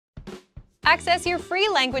Access your free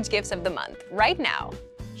language gifts of the month right now.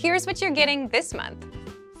 Here's what you're getting this month.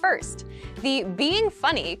 First, the Being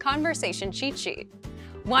Funny conversation cheat sheet.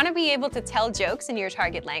 Want to be able to tell jokes in your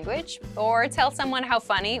target language or tell someone how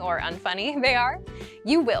funny or unfunny they are?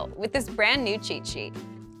 You will with this brand new cheat sheet.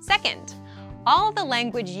 Second, all the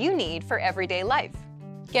language you need for everyday life.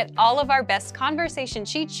 Get all of our best conversation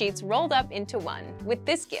cheat sheets rolled up into one with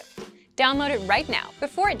this gift. Download it right now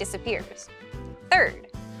before it disappears. Third,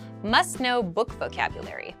 must-know book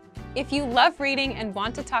vocabulary. If you love reading and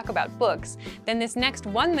want to talk about books, then this next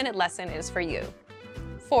 1-minute lesson is for you.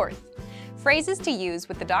 Fourth, phrases to use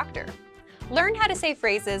with the doctor. Learn how to say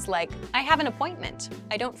phrases like, I have an appointment,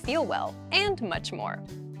 I don't feel well, and much more.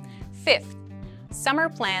 Fifth, summer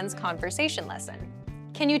plans conversation lesson.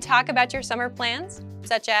 Can you talk about your summer plans?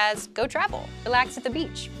 Such as go travel, relax at the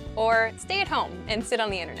beach, or stay at home and sit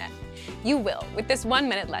on the internet. You will with this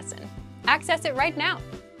 1-minute lesson. Access it right now.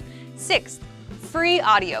 Sixth, free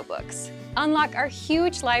audiobooks. Unlock our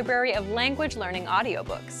huge library of language learning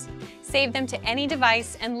audiobooks. Save them to any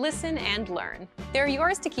device and listen and learn. They're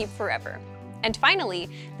yours to keep forever. And finally,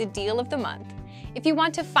 the deal of the month. If you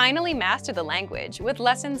want to finally master the language with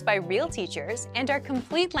lessons by real teachers and our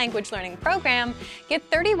complete language learning program, get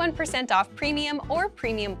 31% off Premium or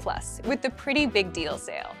Premium Plus with the Pretty Big Deal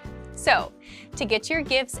sale. So, to get your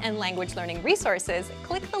gifts and language learning resources,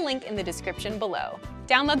 click the link in the description below.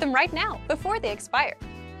 Download them right now before they expire.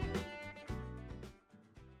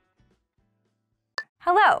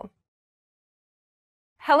 Hello.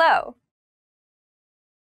 Hello.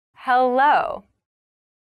 Hello.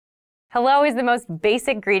 Hello is the most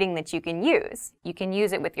basic greeting that you can use. You can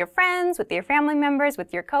use it with your friends, with your family members,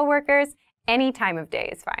 with your coworkers. Any time of day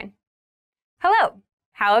is fine. Hello.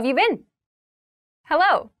 How have you been?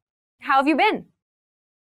 Hello. How have you been?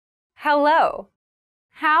 Hello.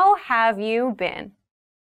 How have you been?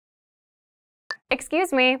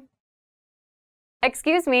 Excuse me.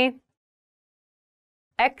 Excuse me.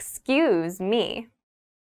 Excuse me.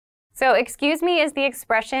 So excuse me is the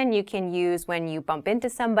expression you can use when you bump into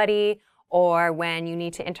somebody or when you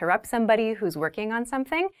need to interrupt somebody who's working on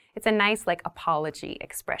something. It's a nice apology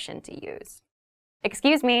expression to use.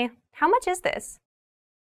 Excuse me, how much is this?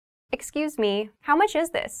 Excuse me, how much is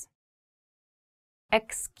this?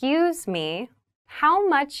 Excuse me, how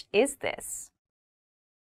much is this?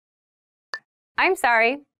 I'm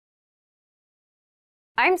sorry.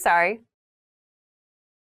 I'm sorry.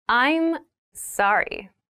 I'm sorry.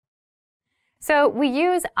 So we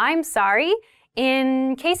use I'm sorry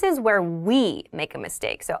in cases where we make a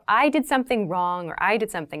mistake. So I did something wrong or I did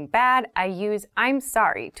something bad. I use I'm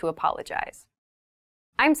sorry to apologize.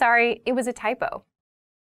 I'm sorry, it was a typo.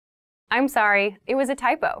 I'm sorry, it was a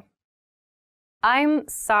typo. I'm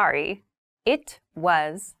sorry, it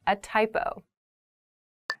was a typo.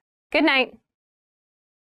 Good night.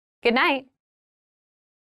 Good night.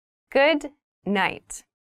 Good night.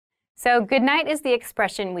 So good night is the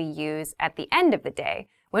expression we use at the end of the day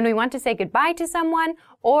when we want to say goodbye to someone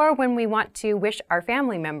or when we want to wish our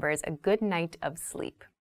family members a good night of sleep.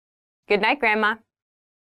 Good night, Grandma.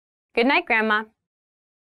 Good night, Grandma.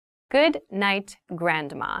 Good night,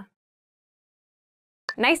 Grandma.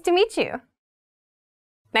 Nice to meet you.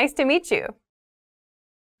 Nice to meet you.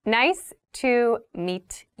 Nice to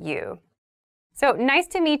meet you. So nice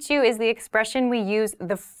to meet you is the expression we use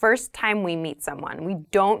the first time we meet someone. We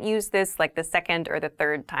don't use this like the second or the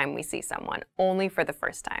third time we see someone, only for the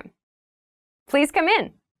first time. Please come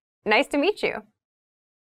in. Nice to meet you.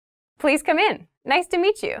 Please come in. Nice to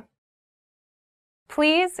meet you.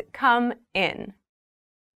 Please come in.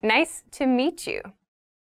 Nice to meet you.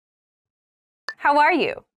 How are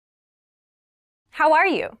you? How are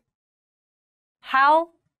you? How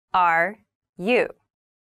are you?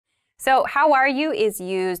 So how are you is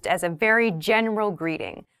used as a very general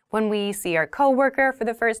greeting. When we see our coworker for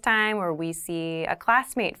the first time or we see a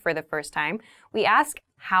classmate for the first time, we ask,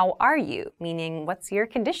 how are you? Meaning, what's your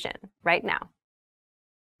condition right now?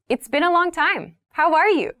 It's been a long time. How are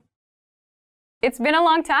you? It's been a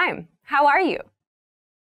long time. How are you?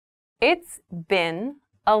 It's been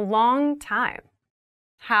a long time.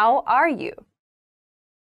 How are you?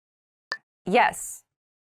 Yes.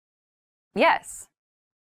 Yes.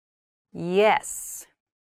 Yes.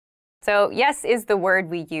 So yes is the word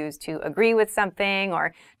we use to agree with something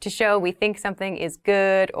or to show we think something is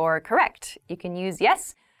good or correct. You can use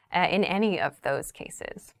yes in any of those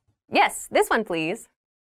cases. Yes, this one please.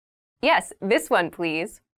 Yes, this one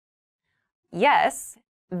please. Yes,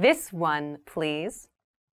 this one please.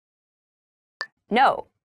 No.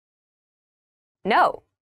 No.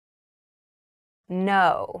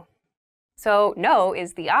 No. So no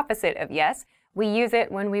is the opposite of yes. We use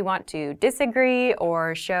it when we want to disagree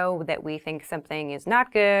or show that we think something is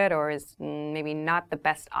not good or is maybe not the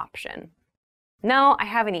best option. No, I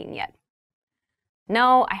haven't eaten yet.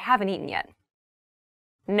 No, I haven't eaten yet.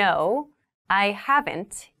 No, I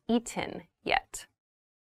haven't eaten yet.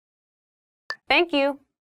 Thank you.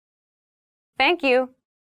 Thank you.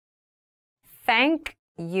 Thank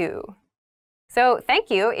you. So thank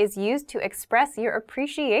you is used to express your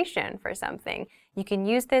appreciation for something. You can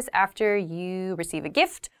use this after you receive a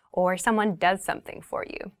gift or someone does something for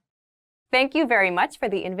you. Thank you very much for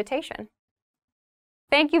the invitation.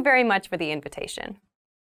 Thank you very much for the invitation.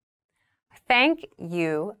 Thank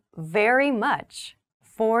you very much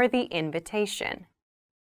for the invitation.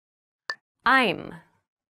 I'm.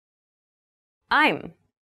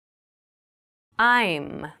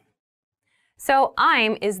 So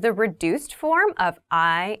I'm is the reduced form of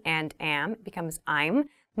I and am. It becomes I'm.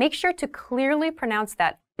 Make sure to clearly pronounce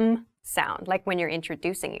that sound, like when you're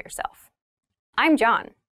introducing yourself. I'm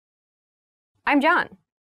John. I'm John.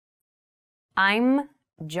 I'm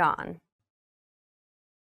John.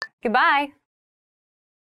 Goodbye.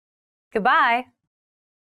 Goodbye.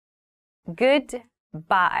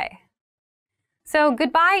 Goodbye. So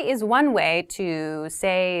goodbye is one way to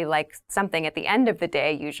say like something at the end of the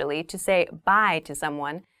day, usually, to say bye to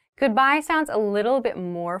someone. Goodbye sounds a little bit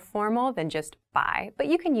more formal than just bye, but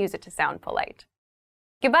you can use it to sound polite.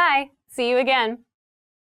 Goodbye. See you again.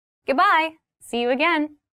 Goodbye. See you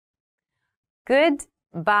again.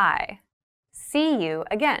 Goodbye. See you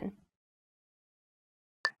again.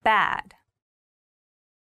 Bad.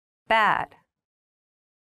 Bad.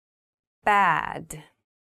 Bad.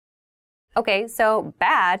 Okay, so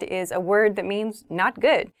bad is a word that means not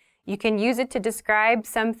good. You can use it to describe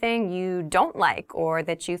something you don't like or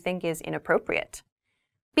that you think is inappropriate.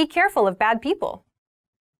 Be careful of bad people.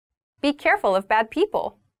 Be careful of bad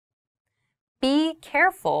people. Be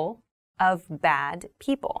careful of bad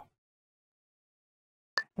people.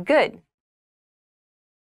 Good.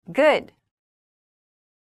 Good.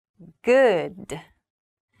 Good.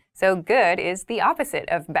 So good is the opposite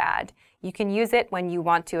of bad. You can use it when you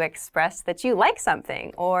want to express that you like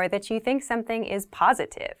something or that you think something is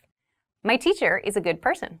positive. My teacher is a good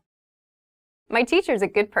person. My teacher's a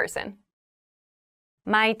good person.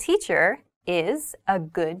 My teacher is a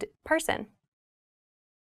good person.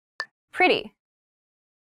 Pretty.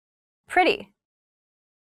 Pretty.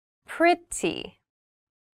 Pretty.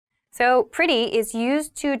 So pretty is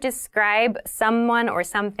used to describe someone or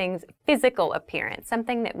something's physical appearance,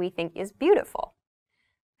 something that we think is beautiful.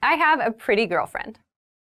 I have a pretty girlfriend.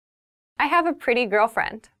 I have a pretty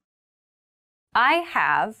girlfriend. I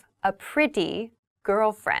have a pretty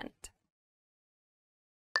girlfriend.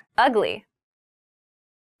 Ugly.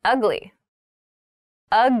 Ugly.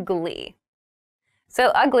 Ugly. So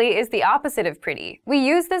ugly is the opposite of pretty. We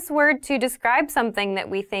use this word to describe something that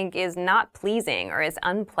we think is not pleasing or is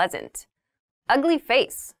unpleasant. Ugly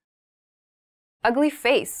face. Ugly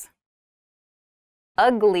face.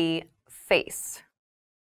 Ugly face.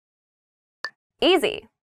 Easy.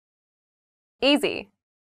 Easy.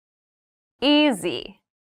 Easy.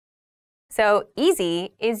 So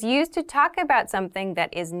easy is used to talk about something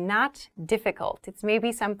that is not difficult. It's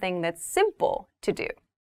maybe something that's simple to do.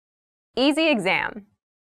 Easy exam.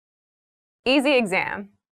 Easy exam.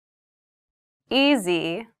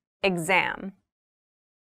 Easy exam.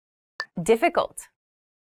 Difficult.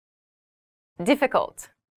 Difficult.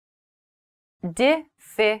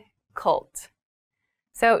 Difficult.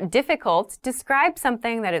 So difficult describes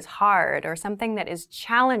something that is hard or something that is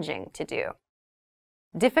challenging to do.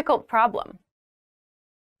 Difficult problem.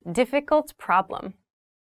 Difficult problem.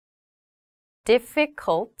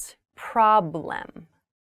 Difficult problem.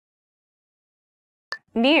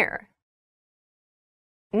 Near.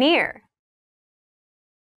 Near.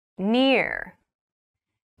 Near.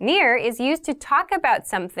 Near is used to talk about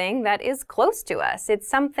something that is close to us. It's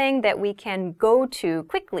something that we can go to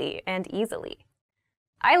quickly and easily.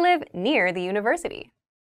 I live near the university.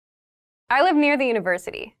 I live near the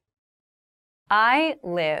university. I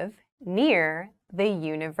live near the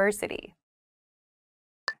university.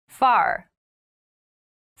 Far.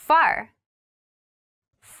 Far.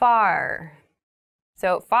 Far.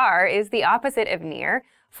 So far is the opposite of near.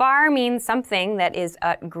 Far means something that is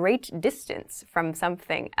at great distance from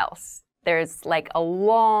something else. There's like a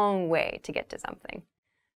long way to get to something.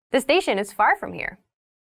 The station is far from here.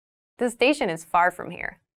 The station is far from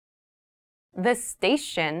here. The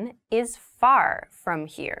station is far from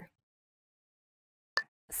here.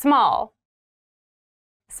 Small.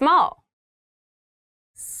 Small.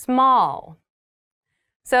 Small.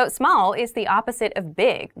 So small is the opposite of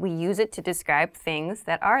big. We use it to describe things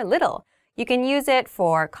that are little. You can use it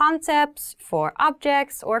for concepts, for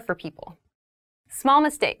objects, or for people. Small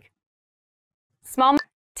mistake.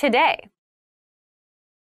 Today.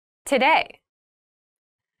 Today.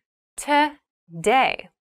 Today.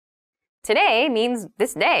 Today means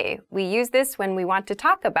this day. We use this when we want to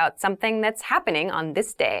talk about something that's happening on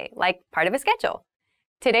this day, like part of a schedule.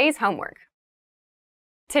 Today's homework.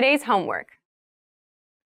 Today's homework.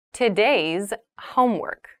 Today's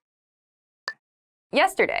homework.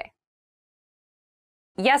 Yesterday.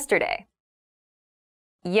 Yesterday.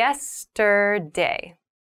 Yesterday.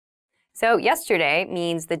 So yesterday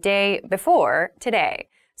means the day before today.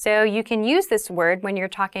 So you can use this word when you're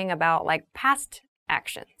talking about like past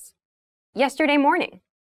actions. Yesterday morning.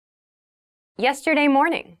 Yesterday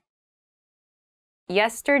morning.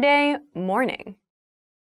 Yesterday morning.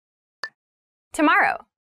 Tomorrow.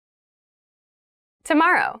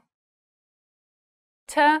 Tomorrow.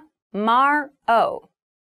 Tomorrow.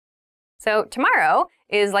 So tomorrow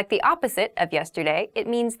is like the opposite of yesterday. It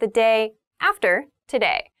means the day after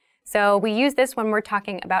today. So we use this when we're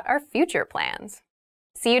talking about our future plans.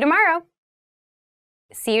 See you tomorrow.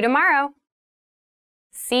 See you tomorrow.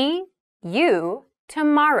 See you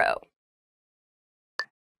tomorrow.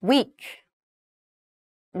 Week.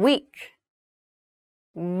 Week.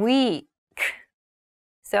 Week.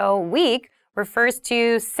 So week refers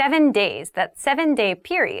to 7 days, that 7-day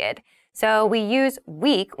period. So we use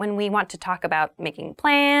week when we want to talk about making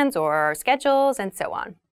plans or schedules and so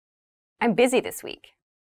on. I'm busy this week.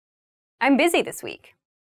 I'm busy this week.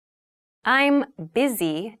 I'm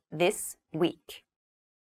busy this week.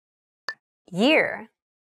 Year.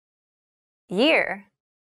 Year.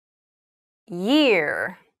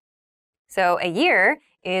 Year. So a year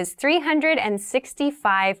is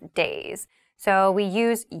 365 days. So we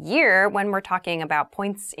use year when we're talking about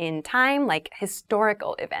points in time, like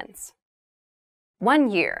historical events.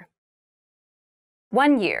 1 year.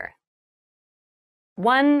 1 year.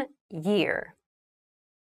 1 year.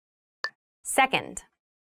 Second.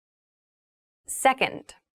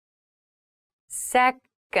 Second.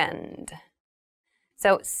 Second.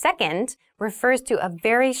 So second refers to a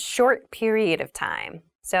very short period of time.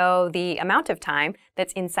 So the amount of time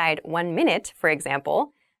that's inside 1 minute, for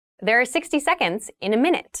example, there are 60 seconds in a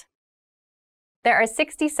minute. There are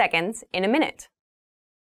 60 seconds in a minute.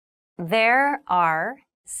 There are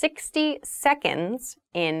 60 seconds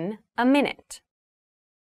in a minute.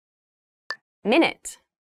 Minute.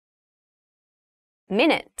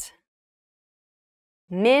 Minute.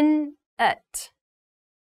 Minute.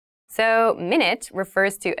 So minute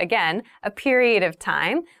refers to, again, a period of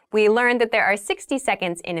time. We learned that there are 60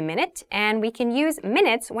 seconds in a minute, and we can use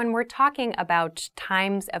minutes when we're talking about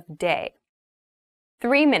times of day.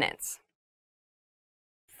 3 minutes.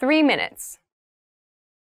 3 minutes.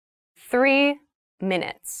 3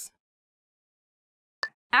 minutes.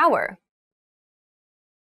 Hour.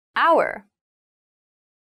 Hour.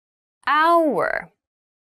 Hour.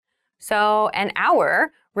 So an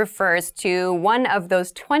hour refers to one of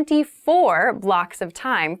those 24 blocks of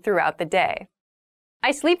time throughout the day.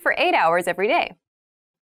 I sleep for 8 hours every day.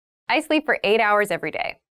 I sleep for 8 hours every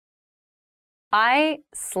day. I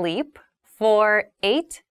sleep for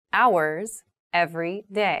 8 hours every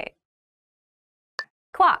day.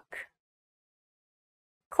 Clock.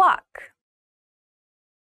 Clock.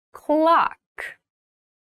 Clock.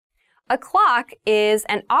 A clock is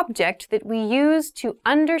an object that we use to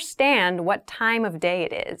understand what time of day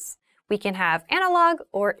it is. We can have analog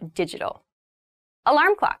or digital.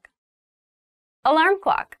 Alarm clock. Alarm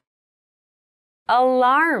clock.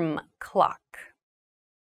 Alarm clock.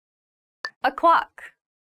 A clock.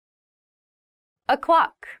 A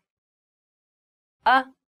clock. A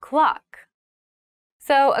clock.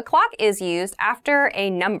 So a clock is used after a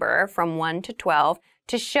number from 1 to 12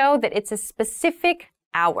 to show that it's a specific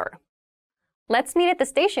hour. Let's meet at the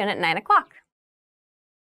station at 9 o'clock.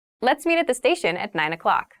 Let's meet at the station at 9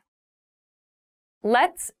 o'clock.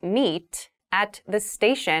 Let's meet at the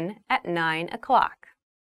station at 9 o'clock.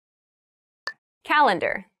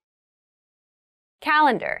 Calendar.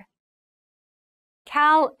 Calendar.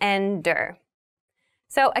 Calendar.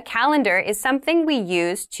 So a calendar is something we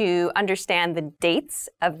use to understand the dates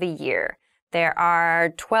of the year. There are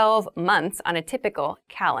 12 months on a typical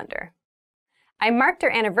calendar. I marked our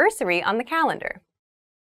anniversary on the calendar.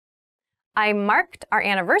 I marked our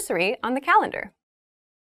anniversary on the calendar.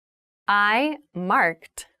 I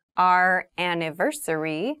marked our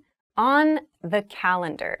anniversary on the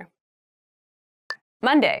calendar.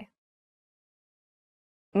 Monday.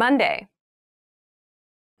 Monday.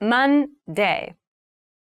 Monday.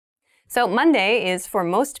 So Monday is, for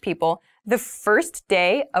most people, the first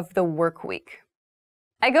day of the work week.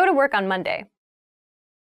 I go to work on Monday.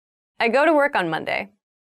 I go to work on Monday.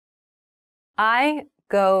 I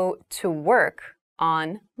go to work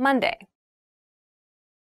on Monday.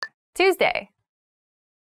 Tuesday.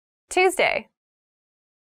 Tuesday.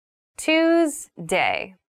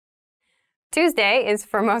 Tuesday. Tuesday is,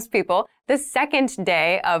 for most people, the second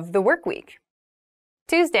day of the work week.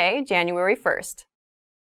 Tuesday, January 1st.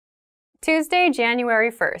 Tuesday,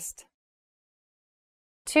 January 1st.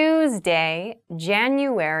 Tuesday,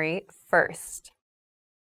 January 1st.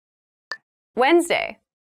 Wednesday.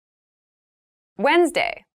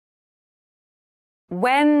 Wednesday.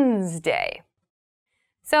 Wednesday.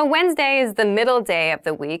 So Wednesday is the middle day of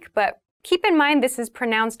the week, but keep in mind this is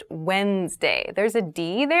pronounced Wednesday. There's a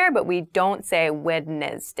D there, but we don't say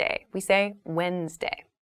Wednesday. We say Wednesday.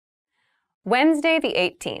 Wednesday the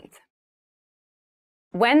 18th.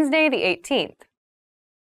 Wednesday the 18th.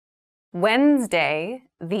 Wednesday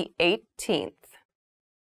the 18th.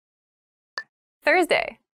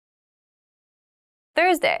 Thursday.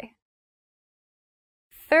 Thursday.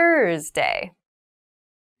 Thursday.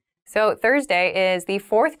 So Thursday is the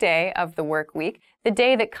fourth day of the work week, the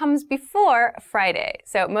day that comes before Friday.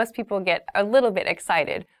 So most people get a little bit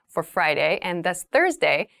excited for Friday, and thus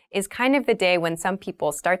Thursday is kind of the day when some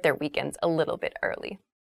people start their weekends a little bit early.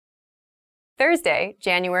 Thursday,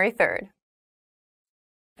 January 3rd.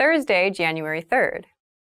 Thursday, January 3rd.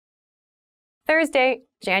 Thursday,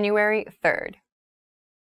 January 3rd.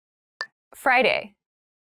 Friday.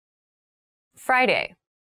 Friday.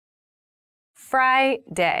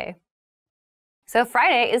 Friday. So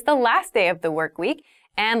Friday is the last day of the work week,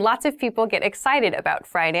 and lots of people get excited about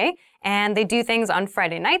Friday, and they do things on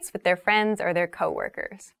Friday nights with their friends or their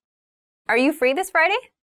coworkers. Are you free this Friday?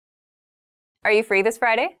 Are you free this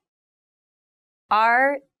Friday?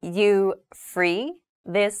 Are you free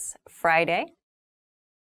this Friday?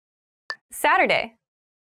 Saturday.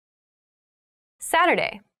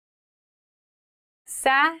 Saturday.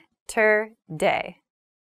 Saturday.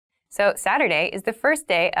 So Saturday is the first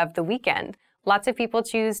day of the weekend. Lots of people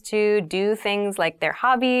choose to do things like their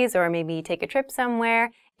hobbies or maybe take a trip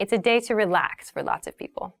somewhere. It's a day to relax for lots of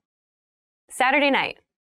people. Saturday night.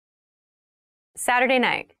 Saturday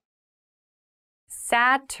night.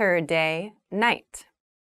 Saturday night.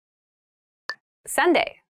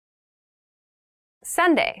 Sunday.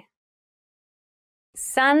 Sunday.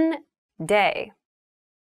 Sunday.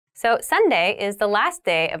 So Sunday is the last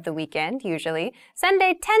day of the weekend, usually.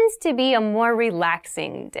 Sunday tends to be a more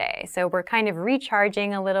relaxing day, so we're kind of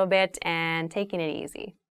recharging a little bit and taking it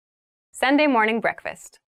easy. Sunday morning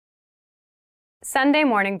breakfast. Sunday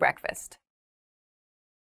morning breakfast.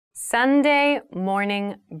 Sunday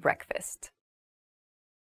morning breakfast.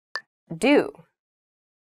 Do.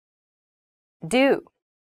 Do.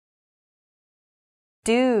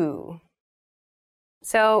 Do.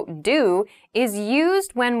 So do is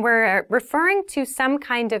used when we're referring to some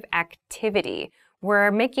kind of activity.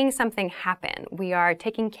 We're making something happen. We are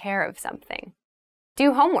taking care of something.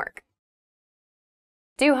 Do homework.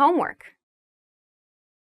 Do homework.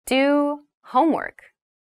 Do homework.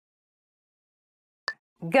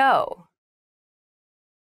 Go.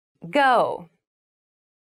 Go.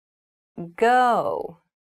 Go.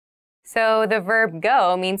 So the verb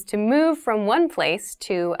go means to move from one place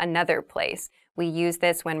to another place. We use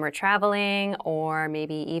this when we're traveling or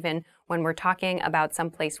maybe even when we're talking about some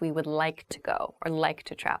place we would like to go or like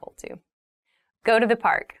to travel to. Go to the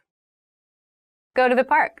park. Go to the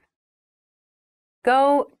park.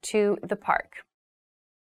 Go to the park.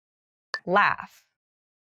 Laugh.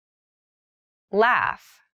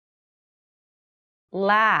 Laugh.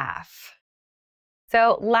 Laugh.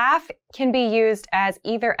 So laugh can be used as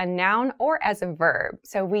either a noun or as a verb.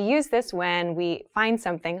 So we use this when we find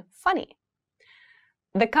something funny.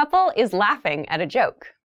 The couple is laughing at a joke.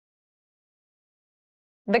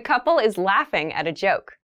 The couple is laughing at a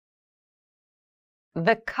joke.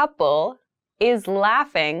 The couple is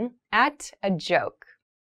laughing at a joke.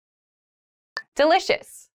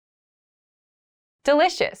 Delicious.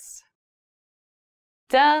 Delicious.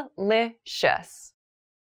 Delicious.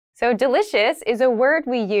 So delicious is a word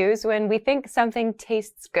we use when we think something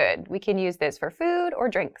tastes good. We can use this for food or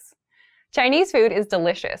drinks. Chinese food is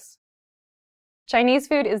delicious. Chinese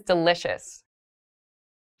food is delicious.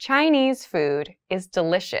 Chinese food is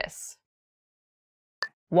delicious.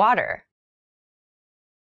 Water.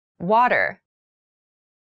 Water.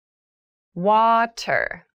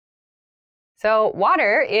 Water. So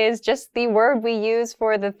water is just the word we use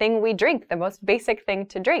for the thing we drink, the most basic thing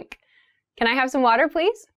to drink. Can I have some water,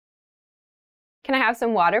 please? Can I have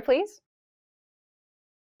some water, please?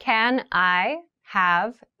 Can I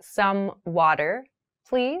have some water,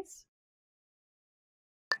 please?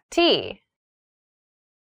 Tea.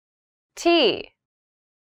 Tea.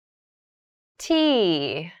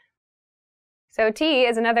 Tea. So tea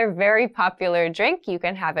is another very popular drink. You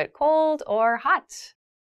can have it cold or hot.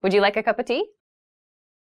 Would you like a cup of tea?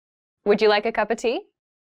 Would you like a cup of tea?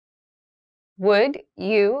 Would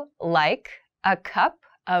you like a cup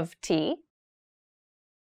of tea?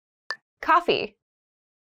 Coffee.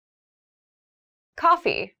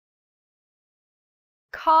 Coffee.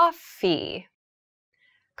 Coffee.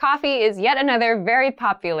 Coffee is yet another very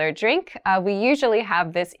popular drink. We usually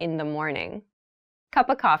have this in the morning. Cup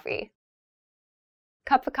of coffee.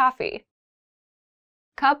 Cup of coffee.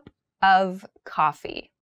 Cup of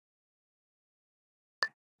coffee.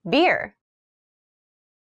 Beer.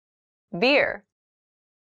 Beer.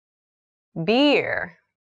 Beer.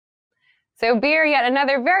 So beer, yet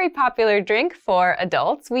another very popular drink for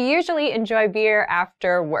adults. We usually enjoy beer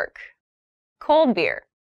after work. Cold beer.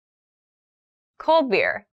 Cold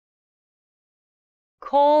beer.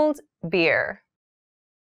 Cold beer.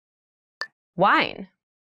 Wine.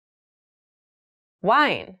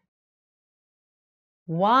 Wine.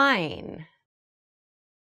 Wine.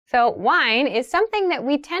 So wine is something that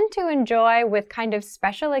we tend to enjoy with kind of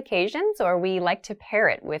special occasions, or we like to pair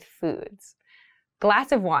it with foods.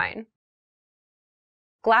 Glass of wine.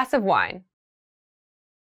 Glass of wine.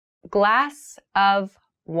 Glass of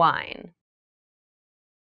wine.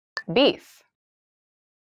 Beef.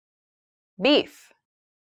 Beef.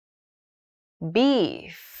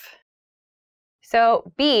 Beef.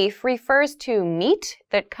 So beef refers to meat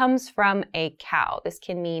that comes from a cow. This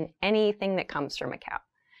can mean anything that comes from a cow.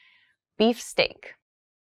 Beef steak.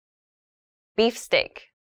 Beef steak.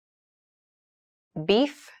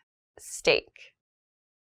 Beef steak.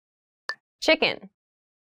 Chicken.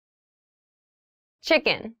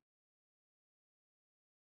 Chicken.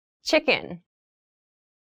 Chicken.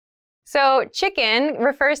 So chicken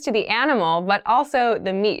refers to the animal, but also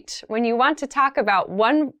the meat. When you want to talk about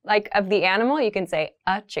one of the animal, you can say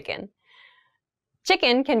a chicken.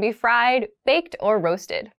 Chicken can be fried, baked, or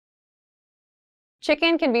roasted.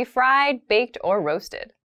 Chicken can be fried, baked, or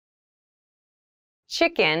roasted.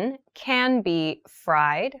 Chicken can be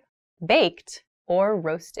fried, baked, or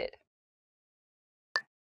roasted.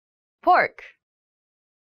 Pork.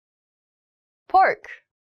 Pork.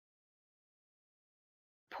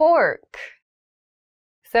 Pork.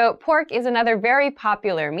 So pork is another very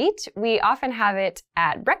popular meat. We often have it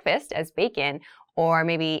at breakfast as bacon, or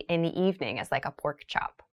maybe in the evening as like a pork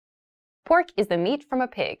chop. Pork is the meat from a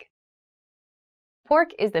pig.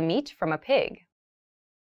 Pork is the meat from a pig.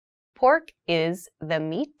 Pork is the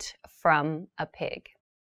meat from a pig.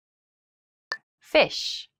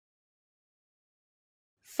 Fish.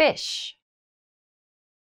 Fish.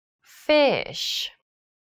 Fish.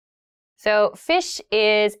 So fish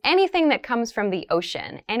is anything that comes from the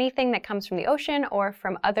ocean, anything that comes from the ocean or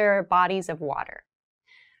from other bodies of water.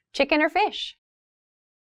 Chicken or fish?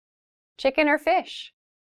 Chicken or fish?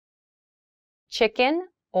 Chicken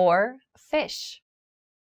or fish?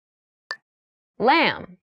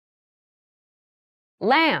 Lamb.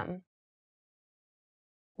 Lamb.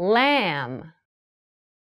 Lamb.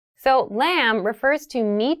 So lamb refers to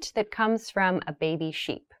meat that comes from a baby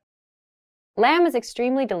sheep. Lamb is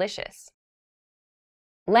extremely delicious.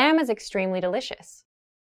 Lamb is extremely delicious.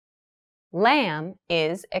 Lamb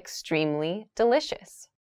is extremely delicious.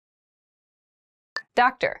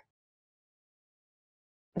 Doctor.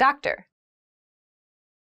 Doctor.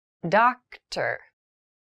 Doctor.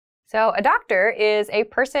 So a doctor is a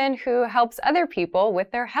person who helps other people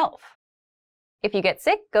with their health. If you get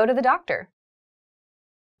sick, go to the doctor.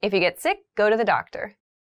 If you get sick, go to the doctor.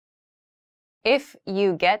 If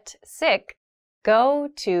you get sick, go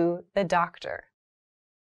to the doctor.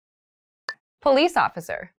 Police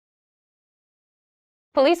officer.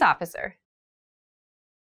 Police officer.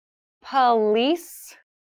 Police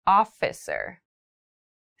officer.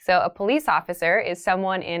 So a police officer is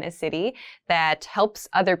someone in a city that helps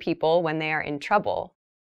other people when they are in trouble.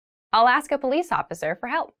 I'll ask a police officer for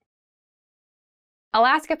help. I'll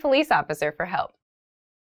ask a police officer for help.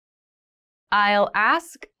 I'll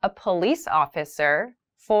ask a police officer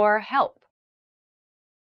for help.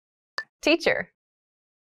 Teacher.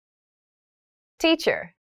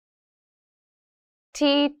 Teacher.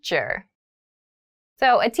 Teacher.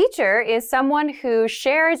 So a teacher is someone who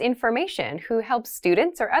shares information, who helps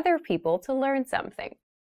students or other people to learn something.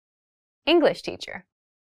 English teacher.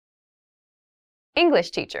 English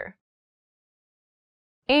teacher.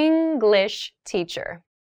 English teacher.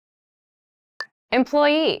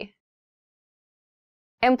 Employee.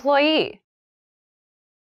 Employee.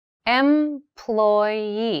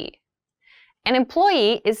 Employee. An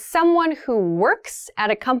employee is someone who works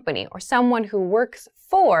at a company or someone who works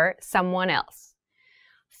for someone else.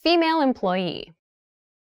 Female employee.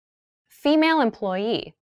 Female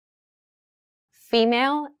employee.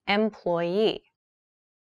 Female employee.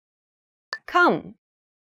 Come.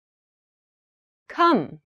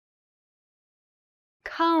 Come.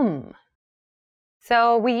 Come.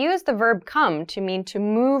 So we use the verb come to mean to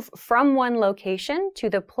move from one location to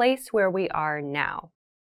the place where we are now.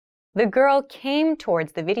 The girl came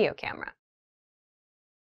towards the video camera.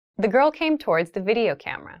 The girl came towards the video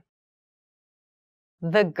camera.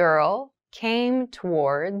 The girl came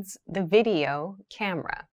towards the video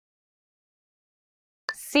camera.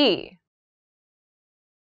 See.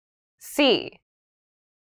 See.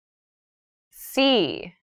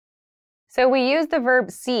 See. So we use the verb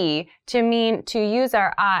see to mean to use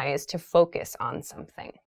our eyes to focus on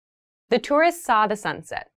something. The tourists saw the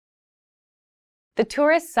sunset. The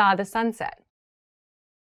tourists saw the sunset.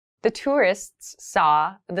 The tourists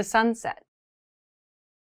saw the sunset.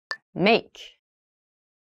 Make.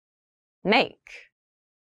 Make.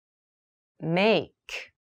 Make.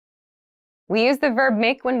 We use the verb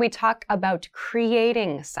make when we talk about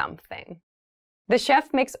creating something. The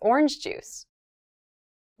chef makes orange juice.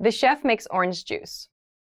 The chef makes orange juice.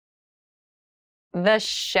 The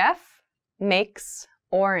chef makes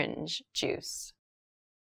orange juice.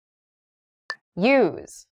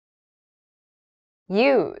 Use.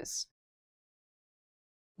 Use.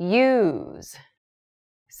 Use.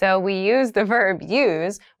 So we use the verb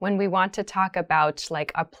use when we want to talk about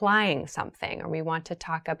like applying something, or we want to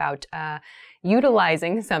talk about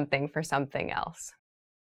utilizing something for something else.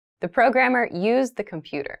 The programmer used the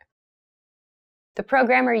computer. The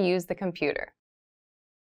programmer used the computer.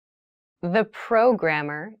 The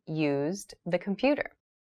programmer used the computer.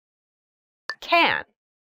 Can.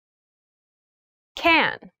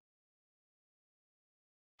 Can.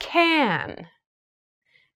 Can.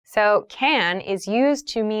 So can is used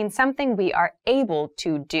to mean something we are able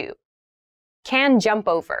to do. Can jump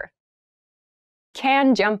over.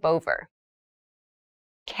 Can jump over.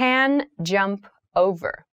 Can jump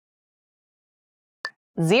over.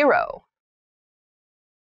 Zero.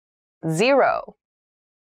 Zero.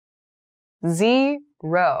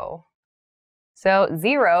 Zero. So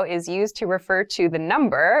zero is used to refer to the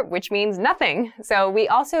number, which means nothing. So we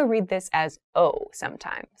also read this as O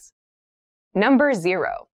sometimes. Number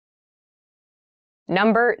zero.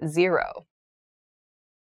 Number zero.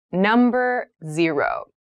 Number zero.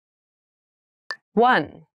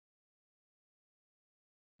 One.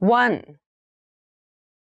 One.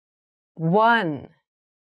 One.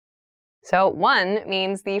 So 1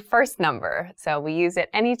 means the first number. So we use it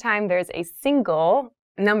anytime there's a single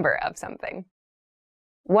number of something.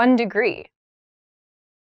 1 degree.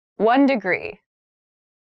 1 degree.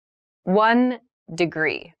 1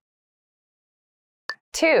 degree.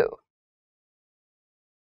 2.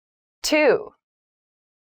 2.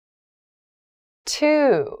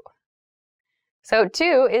 2. So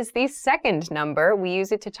 2 is the second number. We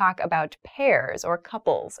use it to talk about pairs or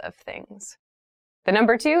couples of things. The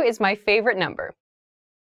number 2 is my favorite number.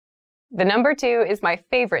 The number 2 is my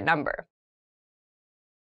favorite number.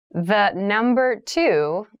 The number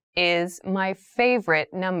 2 is my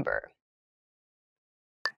favorite number.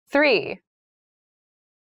 3.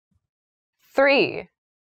 3.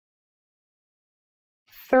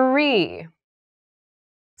 3.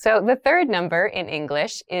 So the third number in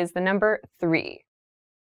English is the number 3.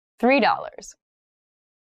 $3.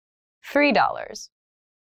 $3.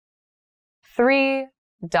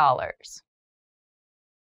 $3.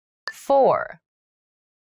 4.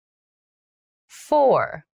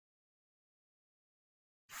 4.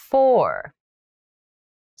 4.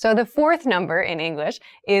 So the fourth number in English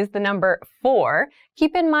is the number 4.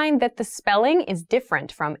 Keep in mind that the spelling is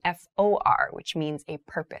different from F-O-R, which means a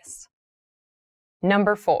purpose.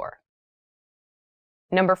 Number 4.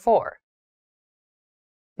 Number 4.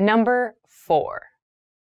 Number 4.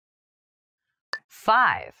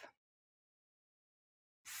 5.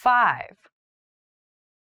 5.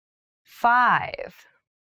 5.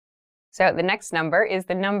 So the next number is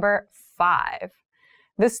the number 5.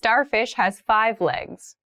 The starfish has 5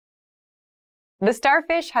 legs. The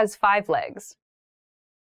starfish has 5 legs.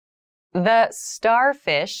 The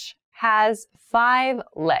starfish has 5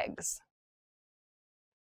 legs.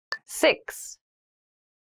 6.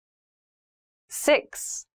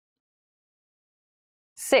 6.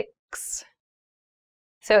 6.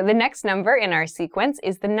 So the next number in our sequence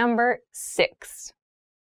is the number 6.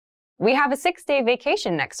 We have a 6-day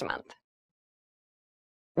vacation next month.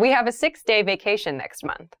 We have a 6-day vacation next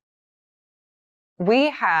month.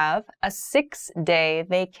 We have a 6-day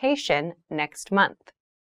vacation next month.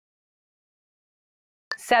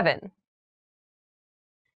 7.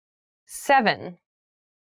 7.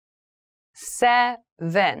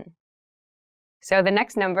 7. So the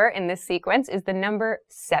next number in this sequence is the number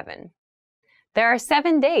 7. There are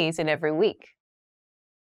 7 days in every week.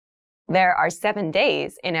 There are 7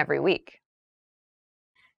 days in every week.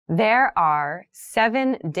 There are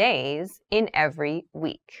 7 days in every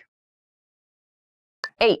week.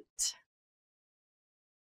 8.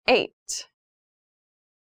 8.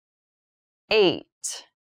 8.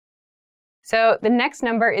 So the next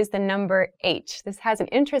number is the number 8. This has an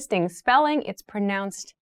interesting spelling. It's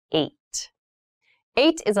pronounced 8.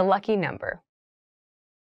 8 is a lucky number.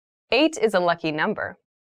 8 is a lucky number.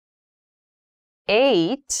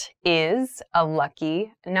 8 is a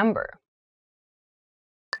lucky number.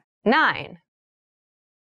 9.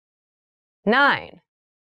 9.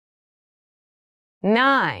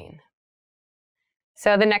 9.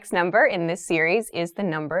 So the next number in this series is the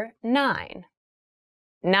number 9.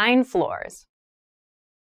 9 floors.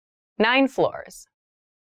 9 floors.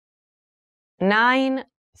 9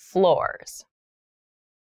 floors.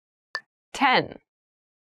 10.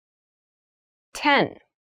 10.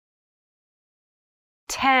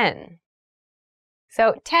 10.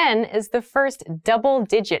 So 10 is the first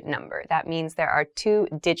double-digit number. That means there are 2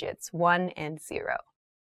 digits, 1 and 0.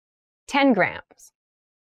 10 grams.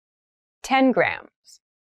 10 grams.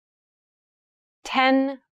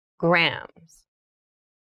 10 grams.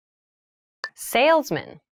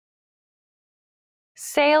 Salesman.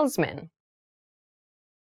 Salesman.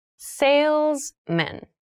 Salesman.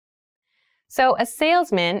 So a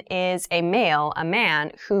salesman is a male, a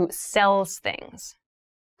man who sells things.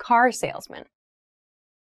 Car salesman.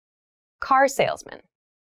 Car salesman.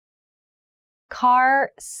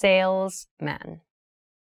 Car salesman.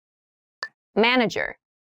 Manager.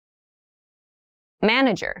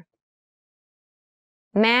 Manager.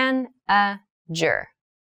 Manager.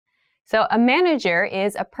 So a manager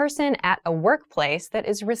is a person at a workplace that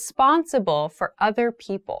is responsible for other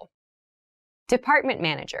people. Department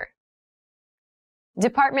manager.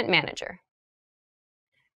 Department manager.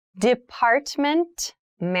 Department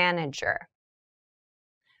manager.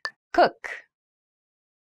 Cook.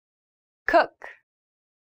 Cook.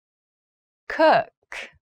 Cook.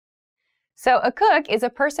 So a cook is a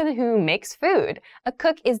person who makes food. A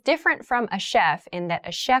cook is different from a chef in that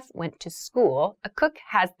a chef went to school. A cook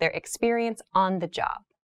has their experience on the job.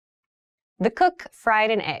 The cook fried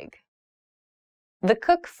an egg. The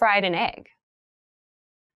cook fried an egg.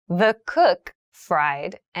 The cook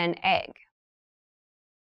fried an egg.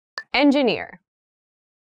 Engineer.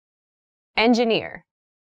 Engineer.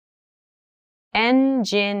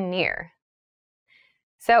 Engineer.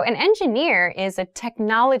 So an engineer is a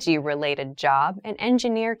technology-related job. An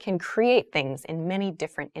engineer can create things in many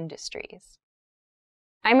different industries.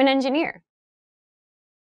 I'm an engineer.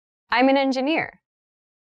 I'm an engineer.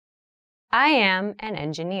 I am an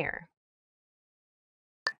engineer.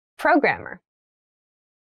 Programmer.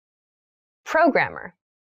 Programmer.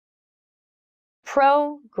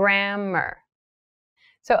 Programmer.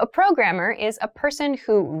 So a programmer is a person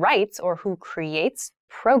who writes or who creates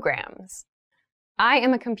programs. I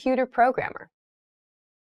am a computer programmer.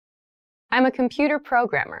 I'm a computer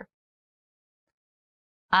programmer.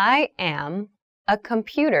 I am a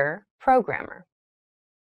computer programmer.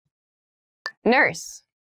 Nurse.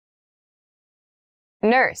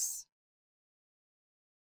 Nurse.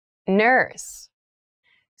 Nurse.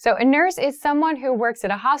 So a nurse is someone who works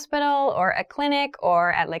at a hospital or a clinic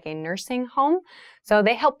or at like a nursing home. So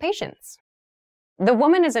they help patients. The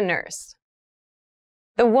woman is a nurse.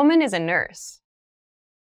 The woman is a nurse.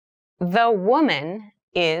 The woman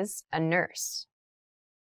is a nurse.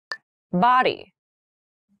 Body.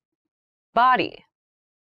 Body.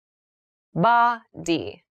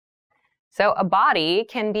 Body. So a body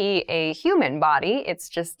can be a human body. It's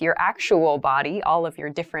just your actual body, all of your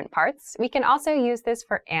different parts. We can also use this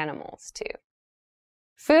for animals too.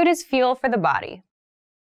 Food is fuel for the body.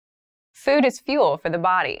 Food is fuel for the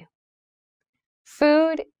body.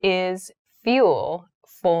 Food is fuel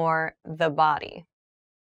for the body.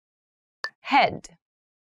 Head.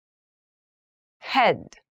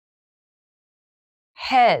 Head.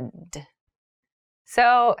 Head.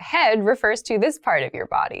 So head refers to this part of your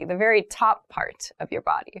body, the very top part of your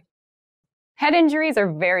body. Head injuries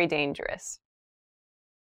are very dangerous.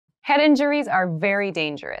 Head injuries are very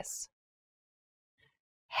dangerous.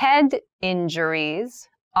 Head injuries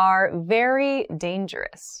are very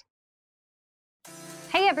dangerous.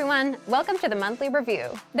 Hey everyone, welcome to the Monthly Review,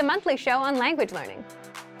 the monthly show on language learning.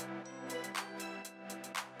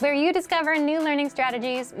 where you discover new learning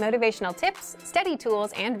strategies, motivational tips, study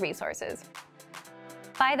tools, and resources.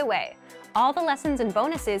 By the way, all the lessons and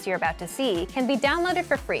bonuses you're about to see can be downloaded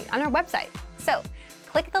for free on our website. So,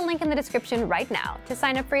 click the link in the description right now to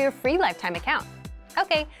sign up for your free lifetime account.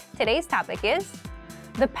 Okay, today's topic is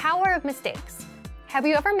the power of mistakes. Have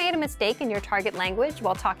you ever made a mistake in your target language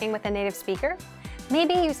while talking with a native speaker?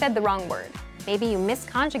 Maybe you said the wrong word. Maybe you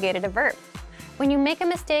misconjugated a verb. When you make a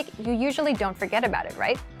mistake, you usually don't forget about it,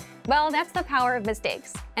 right? Well, that's the power of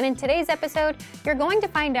mistakes. And in today's episode, you're going to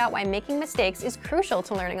find out why making mistakes is crucial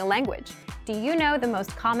to learning a language. Do you know the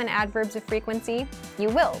most common adverbs of frequency? You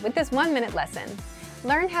will with this 1-minute lesson.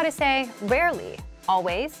 Learn how to say rarely,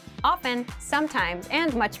 always, often, sometimes,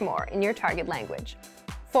 and much more in your target language.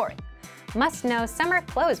 Fourth, must know summer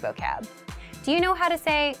clothes vocab. Do you know how to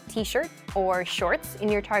say t-shirt or shorts in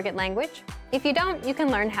your target language? If you don't, you can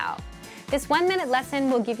learn how. This 1-minute lesson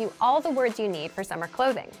will give you all the words you need for summer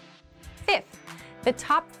clothing. Fifth, the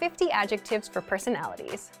top 50 adjectives for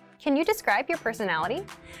personalities. Can you describe your personality?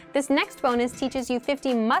 This next bonus teaches you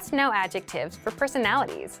 50 must-know adjectives for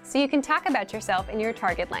personalities, so you can talk about yourself in your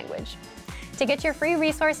target language. To get your free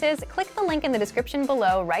resources, click the link in the description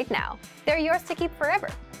below right now. They're yours to keep forever.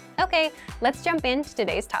 Okay, let's jump into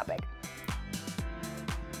today's topic.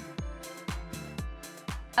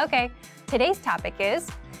 Okay, today's topic is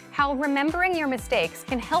how remembering your mistakes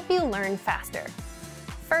can help you learn faster.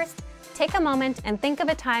 First, take a moment and think of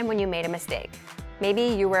a time when you made a mistake. Maybe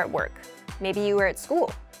you were at work. Maybe you were at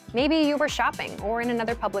school. Maybe you were shopping or in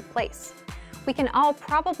another public place. We can all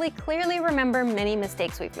probably clearly remember many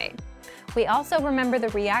mistakes we've made. We also remember the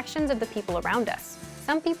reactions of the people around us.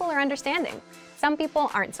 Some people are understanding. Some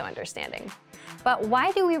people aren't so understanding. But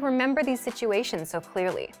why do we remember these situations so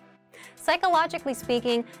clearly? Psychologically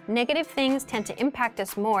speaking, negative things tend to impact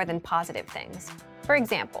us more than positive things. For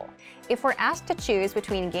example, if we're asked to choose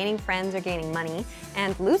between gaining friends or gaining money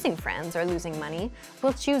and losing friends or losing money,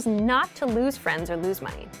 we'll choose not to lose friends or lose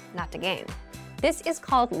money, not to gain. This is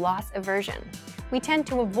called loss aversion. We tend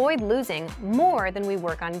to avoid losing more than we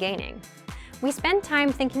work on gaining. We spend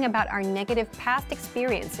time thinking about our negative past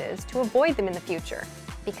experiences to avoid them in the future.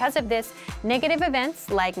 Because of this, negative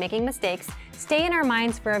events, like making mistakes, stay in our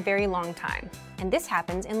minds for a very long time. And this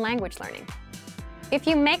happens in language learning. If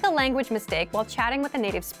you make a language mistake while chatting with a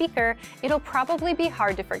native speaker, it'll probably be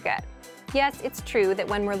hard to forget. Yes, it's true that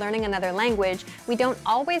when we're learning another language, we don't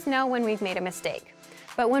always know when we've made a mistake.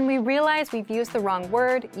 But when we realize we've used the wrong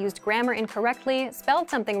word, used grammar incorrectly, spelled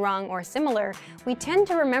something wrong or similar, we tend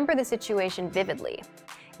to remember the situation vividly.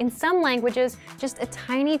 In some languages, just a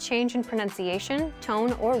tiny change in pronunciation,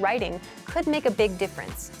 tone, or writing could make a big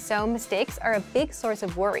difference, so mistakes are a big source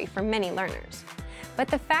of worry for many learners. But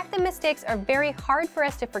the fact that mistakes are very hard for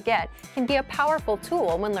us to forget can be a powerful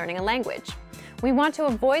tool when learning a language. We want to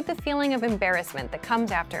avoid the feeling of embarrassment that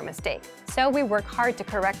comes after a mistake, so we work hard to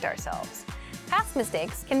correct ourselves. Past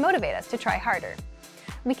mistakes can motivate us to try harder.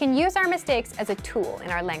 We can use our mistakes as a tool in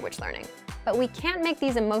our language learning. But we can't make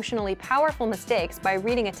these emotionally powerful mistakes by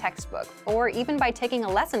reading a textbook or even by taking a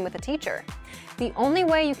lesson with a teacher. The only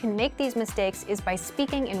way you can make these mistakes is by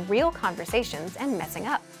speaking in real conversations and messing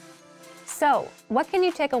up. So, what can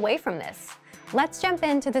you take away from this? Let's jump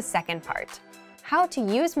into the second part: how to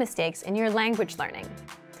use mistakes in your language learning.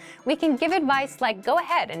 We can give advice like go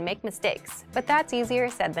ahead and make mistakes, but that's easier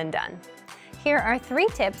said than done. Here are 3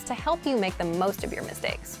 tips to help you make the most of your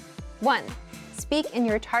mistakes. 1. Speak in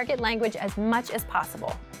your target language as much as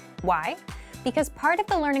possible. Why? Because part of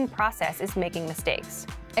the learning process is making mistakes.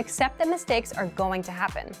 Accept that mistakes are going to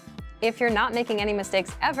happen. If you're not making any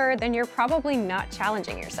mistakes ever, then you're probably not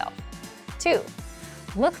challenging yourself. 2.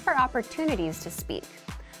 Look for opportunities to speak.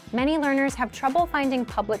 Many learners have trouble finding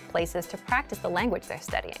public places to practice the language they're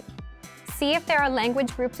studying. See if there are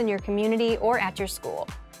language groups in your community or at your school.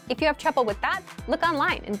 If you have trouble with that, look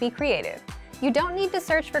online and be creative. You don't need to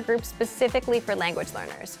search for groups specifically for language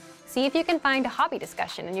learners. See if you can find a hobby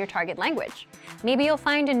discussion in your target language. Maybe you'll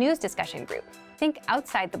find a news discussion group. Think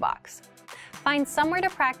outside the box. Find somewhere to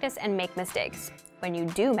practice and make mistakes. When you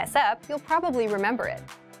do mess up, you'll probably remember it.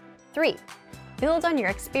 3. Build on your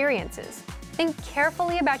experiences. Think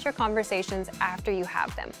carefully about your conversations after you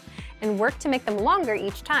have them, and work to make them longer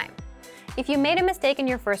each time. If you made a mistake in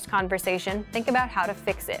your first conversation, think about how to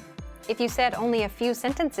fix it. If you said only a few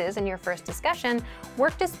sentences in your first discussion,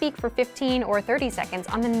 work to speak for 15 or 30 seconds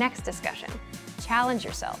on the next discussion. Challenge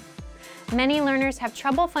yourself. Many learners have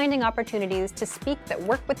trouble finding opportunities to speak that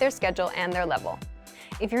work with their schedule and their level.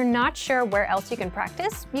 If you're not sure where else you can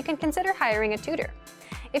practice, you can consider hiring a tutor.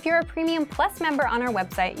 If you're a Premium Plus member on our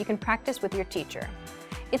website, you can practice with your teacher.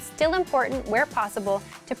 it's still important, where possible,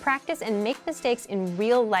 to practice and make mistakes in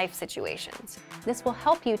real-life situations. This will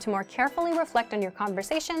help you to more carefully reflect on your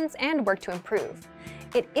conversations and work to improve.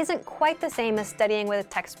 It isn't quite the same as studying with a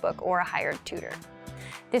textbook or a hired tutor.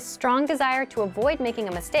 This strong desire to avoid making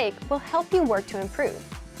a mistake will help you work to improve.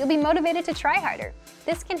 You'll be motivated to try harder.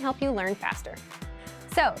 This can help you learn faster.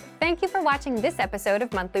 So, thank you for watching this episode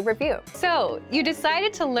of Monthly Review. So, you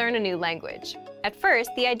decided to learn a new language. At first,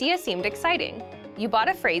 the idea seemed exciting. You bought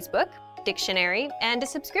a phrasebook, dictionary, and a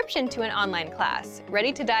subscription to an online class,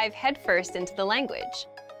 ready to dive headfirst into the language.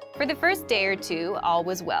 For the first day or two, all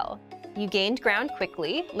was well. You gained ground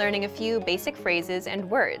quickly, learning a few basic phrases and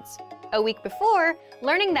words. A week before,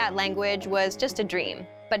 learning that language was just a dream,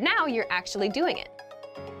 but now you're actually doing it.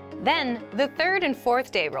 Then, the third and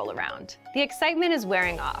fourth day roll around. The excitement is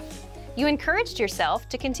wearing off. You encouraged yourself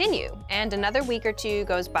to continue, and another week or two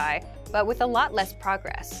goes by, but with a lot less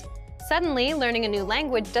progress. Suddenly, learning a new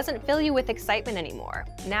language doesn't fill you with excitement anymore.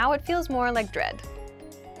 Now it feels more like dread.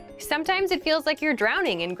 Sometimes it feels like you're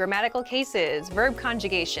drowning in grammatical cases, verb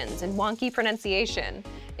conjugations, and wonky pronunciation.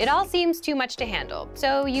 It all seems too much to handle,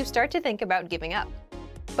 so you start to think about giving up.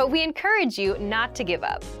 But we encourage you not to give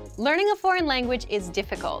up. Learning a foreign language is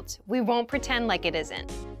difficult. We won't pretend like it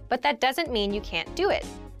isn't. But that doesn't mean you can't do it.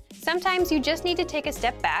 Sometimes you just need to take a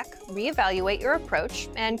step back, reevaluate your approach,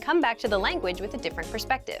 and come back to the language with a different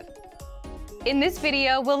perspective. In this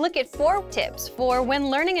video, we'll look at 4 tips for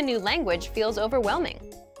when learning a new language feels overwhelming.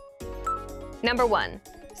 Number 1.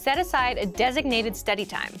 Set aside a designated study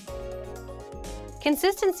time.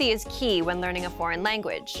 Consistency is key when learning a foreign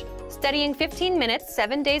language. Studying 15 minutes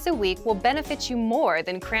 7 days a week will benefit you more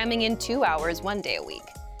than cramming in 2 hours 1 day a week.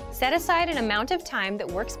 Set aside an amount of time that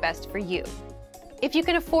works best for you. If you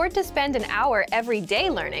can afford to spend an hour every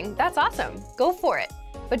day learning, that's awesome. Go for it.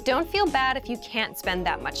 But don't feel bad if you can't spend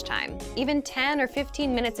that much time. Even 10 or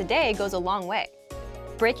 15 minutes a day goes a long way.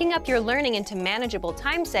 Breaking up your learning into manageable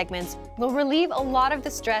time segments will relieve a lot of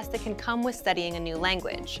the stress that can come with studying a new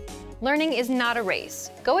language. Learning is not a race.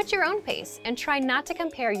 Go at your own pace and try not to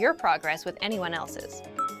compare your progress with anyone else's.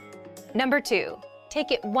 Number 2.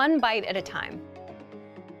 Take it one bite at a time.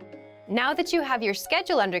 Now that you have your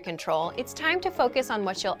schedule under control, it's time to focus on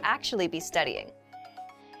what you'll actually be studying.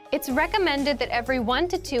 It's recommended that every 1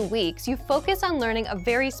 to 2 weeks you focus on learning a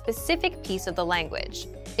very specific piece of the language.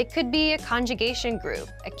 It could be a conjugation group,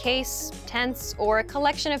 a case, tense, or a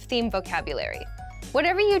collection of theme vocabulary.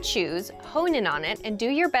 Whatever you choose, hone in on it and do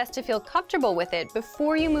your best to feel comfortable with it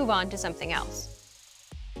before you move on to something else.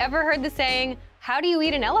 Ever heard the saying, "How do you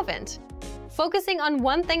eat an elephant?" Focusing on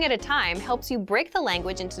one thing at a time helps you break the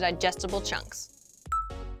language into digestible chunks.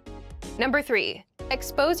 Number 3.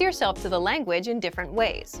 Expose yourself to the language in different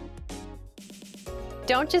ways.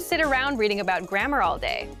 Don't just sit around reading about grammar all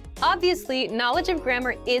day. Obviously, knowledge of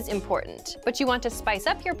grammar is important, but you want to spice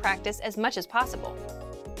up your practice as much as possible.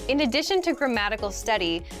 In addition to grammatical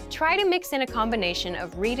study, try to mix in a combination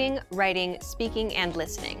of reading, writing, speaking, and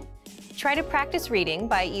listening. Try to practice reading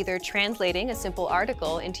by either translating a simple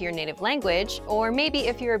article into your native language, or maybe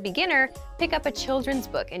if you're a beginner, pick up a children's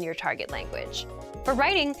book in your target language. For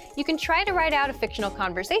writing, you can try to write out a fictional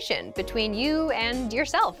conversation between you and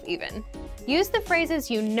yourself, even. Use the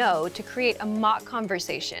phrases you know to create a mock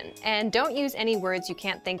conversation, and don't use any words you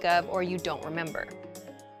can't think of or you don't remember.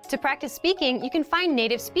 To practice speaking, you can find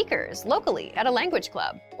native speakers locally at a language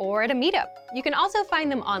club or at a meetup. You can also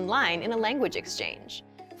find them online in a language exchange.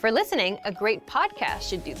 For listening, a great podcast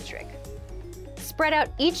should do the trick. Spread out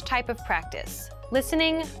each type of practice,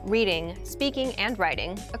 listening, reading, speaking, and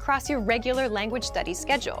writing, across your regular language study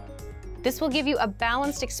schedule. This will give you a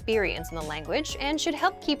balanced experience in the language and should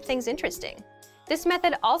help keep things interesting. This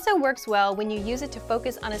method also works well when you use it to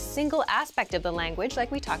focus on a single aspect of the language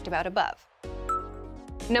like we talked about above.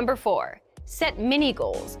 Number 4. Set mini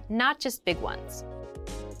goals, not just big ones.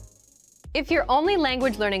 If your only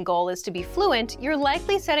language learning goal is to be fluent, you're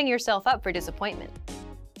likely setting yourself up for disappointment.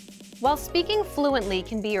 While speaking fluently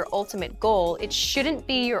can be your ultimate goal, it shouldn't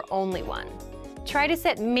be your only one. Try to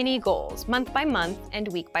set mini goals month by month and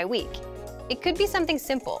week by week. It could be something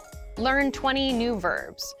simple. Learn 20 new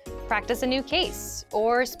verbs, practice a new case,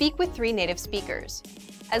 or speak with 3 native speakers.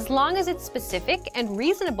 As long as it's specific and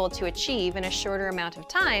reasonable to achieve in a shorter amount of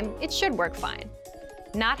time, it should work fine.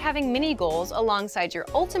 Not having mini goals alongside your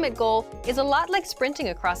ultimate goal is a lot like sprinting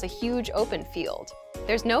across a huge open field.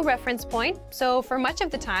 There's no reference point, so for much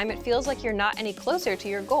of the time it feels like you're not any closer to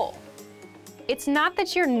your goal. It's not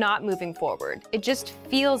that you're not moving forward, it just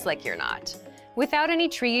feels like you're not. Without any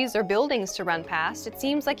trees or buildings to run past, it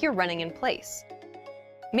seems like you're running in place.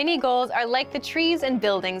 Mini goals are like the trees and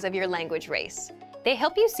buildings of your language race. They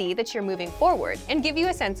help you see that you're moving forward and give you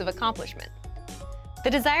a sense of accomplishment. The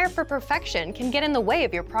desire for perfection can get in the way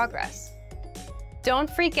of your progress. Don't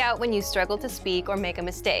freak out when you struggle to speak or make a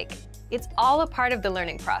mistake. It's all a part of the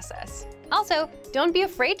learning process. Also, don't be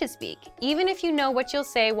afraid to speak, even if you know what you'll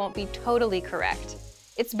say won't be totally correct.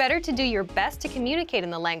 It's better to do your best to communicate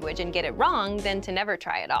in the language and get it wrong than to never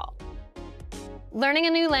try at all. Learning a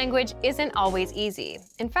new language isn't always easy.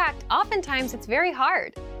 In fact, oftentimes it's very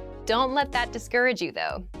hard. Don't let that discourage you,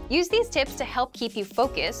 though. Use these tips to help keep you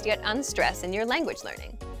focused yet unstressed in your language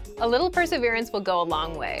learning. A little perseverance will go a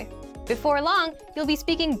long way. Before long, you'll be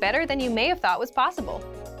speaking better than you may have thought was possible.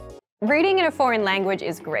 Reading in a foreign language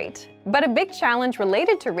is great, but a big challenge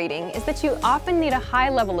related to reading is that you often need a high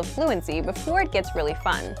level of fluency before it gets really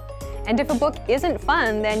fun. And if a book isn't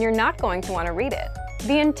fun, then you're not going to want to read it.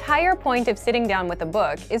 The entire point of sitting down with a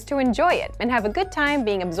book is to enjoy it and have a good time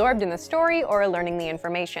being absorbed in the story or learning the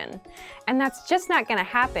information. And that's just not going to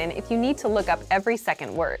happen if you need to look up every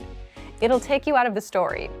second word. It'll take you out of the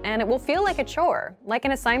story, and it will feel like a chore, like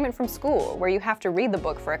an assignment from school where you have to read the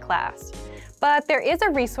book for a class. But there is a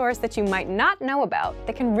resource that you might not know about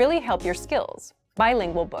that can really help your skills: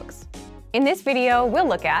 bilingual books. In this video, we'll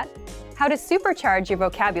look at how to supercharge your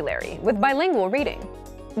vocabulary with bilingual reading.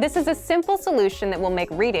 This is a simple solution that will make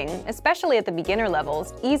reading, especially at the beginner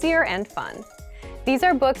levels, easier and fun. These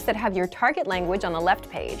are books that have your target language on the left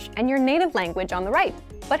page and your native language on the right.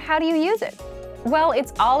 But how do you use it? Well,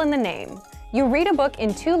 it's all in the name. You read a book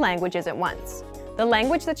in 2 languages at once: the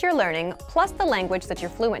language that you're learning plus the language that you're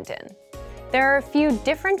fluent in. There are a few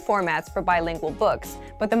different formats for bilingual books,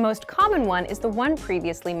 but the most common one is the one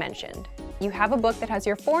previously mentioned. You have a book that has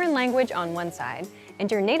your foreign language on one side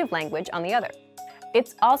and your native language on the other.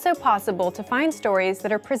 It's also possible to find stories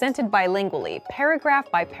that are presented bilingually, paragraph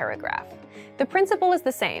by paragraph. The principle is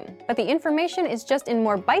the same, but the information is just in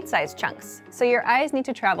more bite-sized chunks, so your eyes need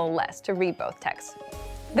to travel less to read both texts.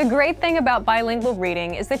 The great thing about bilingual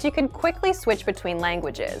reading is that you can quickly switch between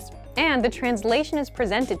languages, and the translation is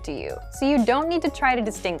presented to you, so you don't need to try to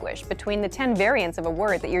distinguish between the 10 variants of a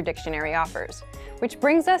word that your dictionary offers. Which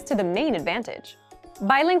brings us to the main advantage.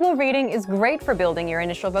 Bilingual reading is great for building your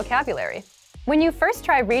initial vocabulary. When you first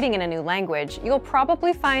try reading in a new language, you'll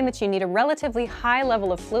probably find that you need a relatively high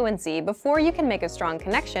level of fluency before you can make a strong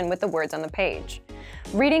connection with the words on the page.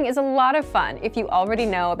 Reading is a lot of fun if you already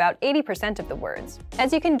know about 80% of the words,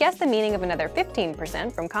 as you can guess the meaning of another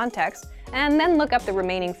 15% from context, and then look up the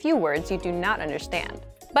remaining few words you do not understand.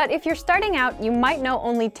 But if you're starting out, you might know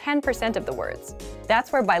only 10% of the words.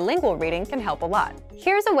 That's where bilingual reading can help a lot.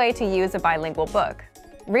 Here's a way to use a bilingual book.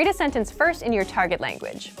 Read a sentence first in your target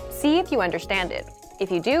language. See if you understand it.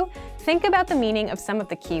 If you do, think about the meaning of some of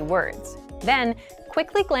the key words. Then,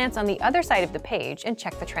 quickly glance on the other side of the page and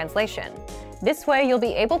check the translation. This way, you'll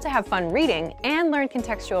be able to have fun reading and learn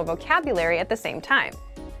contextual vocabulary at the same time.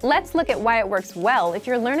 Let's look at why it works well if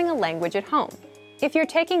you're learning a language at home. If you're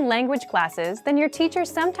taking language classes, then your teacher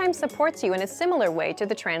sometimes supports you in a similar way to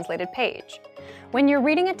the translated page. When you're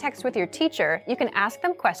reading a text with your teacher, you can ask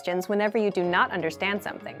them questions whenever you do not understand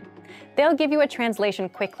something. They'll give you a translation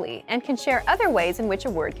quickly and can share other ways in which a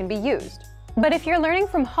word can be used. But if you're learning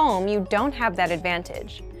from home, you don't have that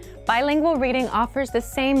advantage. Bilingual reading offers the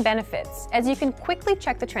same benefits, as you can quickly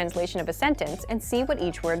check the translation of a sentence and see what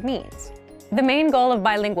each word means. The main goal of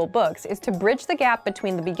bilingual books is to bridge the gap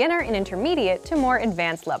between the beginner and intermediate to more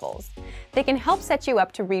advanced levels. They can help set you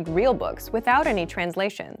up to read real books without any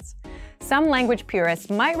translations. Some language purists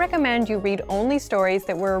might recommend you read only stories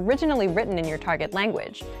that were originally written in your target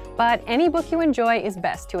language, but any book you enjoy is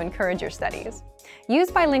best to encourage your studies.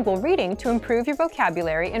 Use bilingual reading to improve your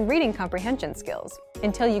vocabulary and reading comprehension skills,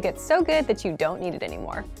 until you get so good that you don't need it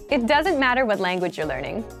anymore. It doesn't matter what language you're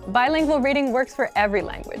learning. Bilingual reading works for every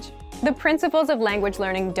language. The principles of language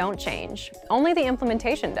learning don't change, only the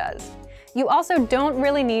implementation does. You also don't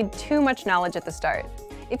really need too much knowledge at the start.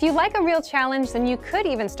 If you like a real challenge, then you could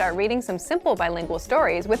even start reading some simple bilingual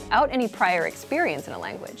stories without any prior experience in a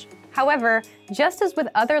language. However, just as with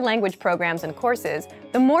other language programs and courses,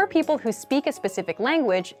 the more people who speak a specific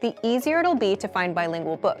language, the easier it'll be to find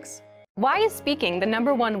bilingual books. Why is speaking the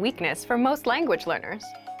 #1 weakness for most language learners?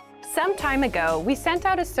 Some time ago, we sent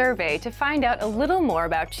out a survey to find out a little more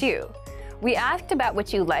about you. We asked about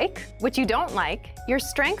what you like, what you don't like, your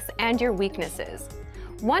strengths and your weaknesses.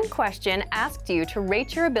 One question asked you to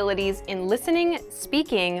rate your abilities in listening,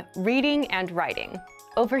 speaking, reading, and writing.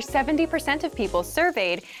 Over 70% of people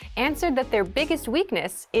surveyed answered that their biggest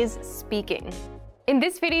weakness is speaking. In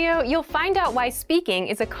this video, you'll find out why speaking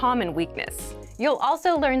is a common weakness. You'll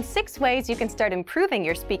also learn 6 ways you can start improving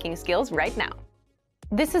your speaking skills right now.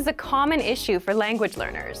 This is a common issue for language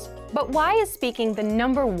learners. But why is speaking the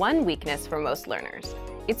 #1 weakness for most learners?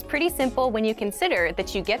 It's pretty simple when you consider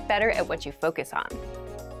that you get better at what you focus on.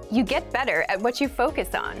 You get better at what you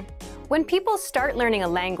focus on. When people start learning a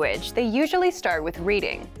language, they usually start with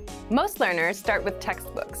reading. Most learners start with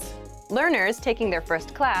textbooks. Learners taking their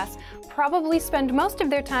first class probably spend most of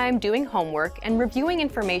their time doing homework and reviewing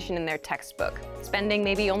information in their textbook, spending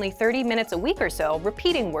maybe only 30 minutes a week or so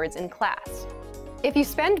repeating words in class. If you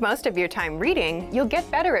spend most of your time reading, you'll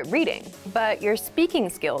get better at reading, but your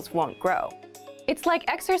speaking skills won't grow. It's like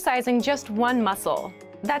exercising just one muscle.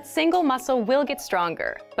 That single muscle will get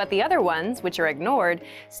stronger, but the other ones, which are ignored,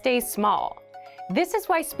 stay small. This is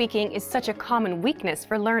why speaking is such a common weakness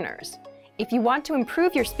for learners. If you want to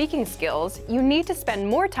improve your speaking skills, you need to spend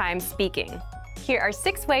more time speaking. Here are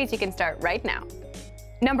 6 ways you can start right now.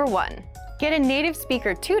 Number 1, get a native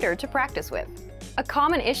speaker tutor to practice with. A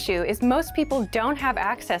common issue is most people don't have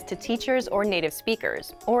access to teachers or native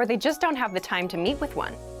speakers, or they just don't have the time to meet with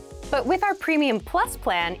one. But with our Premium Plus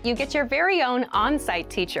plan, you get your very own on-site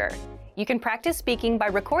teacher. You can practice speaking by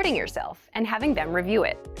recording yourself and having them review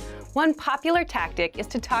it. One popular tactic is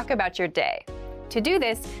to talk about your day. To do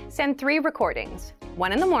this, send 3 recordings,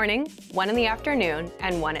 1 in the morning, 1 in the afternoon,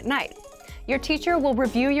 and 1 at night. Your teacher will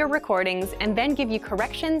review your recordings and then give you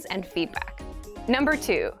corrections and feedback. Number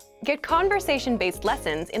 2, get conversation-based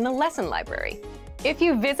lessons in the lesson library. If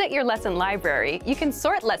you visit your lesson library, you can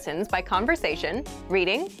sort lessons by conversation,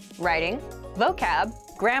 reading, writing, vocab,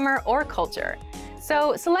 grammar, or culture.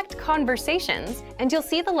 So select Conversations, and you'll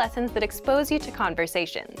see the lessons that expose you to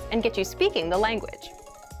conversations and get you speaking the language.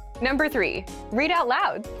 Number 3, read out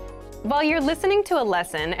loud. While you're listening to a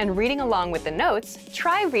lesson and reading along with the notes,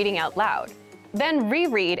 try reading out loud. Then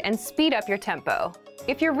reread and speed up your tempo.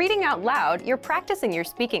 If you're reading out loud, you're practicing your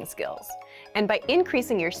speaking skills. And by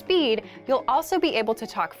increasing your speed, you'll also be able to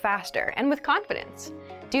talk faster and with confidence.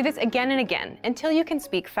 Do this again and again until you can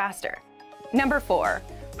speak faster. Number 4,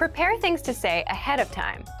 prepare things to say ahead of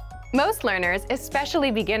time. Most learners, especially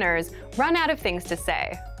beginners, run out of things to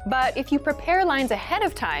say. But if you prepare lines ahead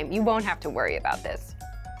of time, you won't have to worry about this.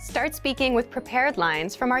 Start speaking with prepared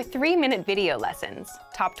lines from our 3-minute video lessons,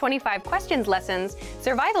 top 25 questions lessons,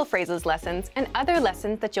 survival phrases lessons, and other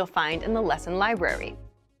lessons that you'll find in the lesson library.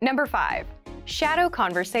 Number 5, shadow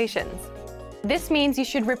conversations. This means you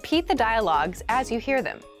should repeat the dialogues as you hear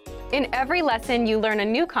them. In every lesson, you learn a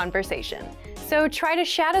new conversation, so try to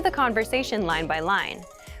shadow the conversation line by line.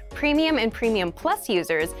 Premium and Premium Plus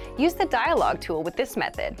users use the dialogue tool with this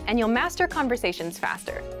method, and you'll master conversations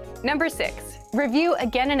faster. Number 6, review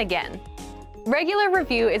again and again. Regular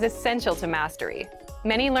review is essential to mastery.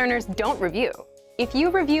 Many learners don't review. If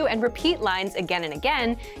you review and repeat lines again and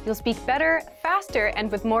again, you'll speak better, faster,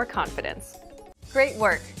 and with more confidence. Great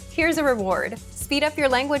work! Here's a reward. Speed up your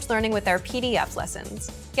language learning with our PDF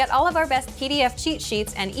lessons. Get all of our best PDF cheat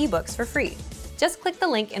sheets and ebooks for free. Just click the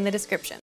link in the description.